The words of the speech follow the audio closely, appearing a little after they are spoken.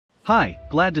Hi,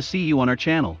 glad to see you on our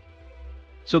channel.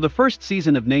 So the first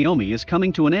season of Naomi is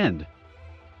coming to an end.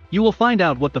 You will find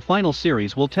out what the final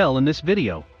series will tell in this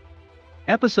video.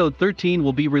 Episode 13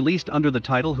 will be released under the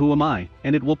title Who Am I,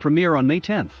 and it will premiere on May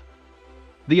 10th.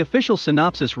 The official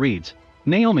synopsis reads,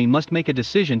 Naomi must make a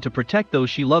decision to protect those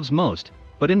she loves most,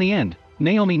 but in the end,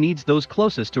 Naomi needs those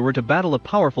closest to her to battle a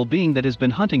powerful being that has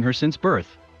been hunting her since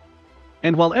birth.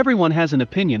 And while everyone has an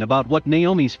opinion about what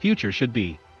Naomi's future should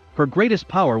be, her greatest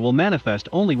power will manifest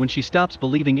only when she stops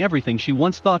believing everything she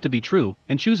once thought to be true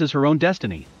and chooses her own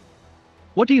destiny.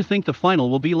 What do you think the final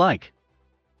will be like?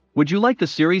 Would you like the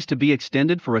series to be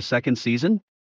extended for a second season?